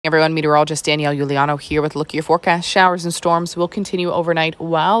Everyone, meteorologist Danielle Giuliano here with a look at your forecast. Showers and storms will continue overnight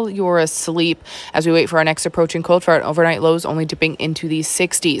while you're asleep as we wait for our next approaching cold front. Overnight lows only dipping into the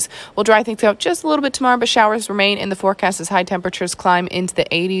 60s. We'll dry things out just a little bit tomorrow, but showers remain in the forecast as high temperatures climb into the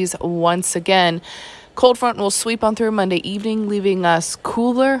 80s once again. Cold front will sweep on through Monday evening, leaving us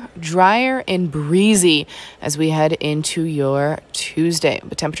cooler, drier, and breezy as we head into your Tuesday.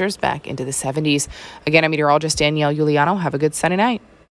 But temperatures back into the 70s. Again, I'm meteorologist Danielle Giuliano. Have a good sunny night.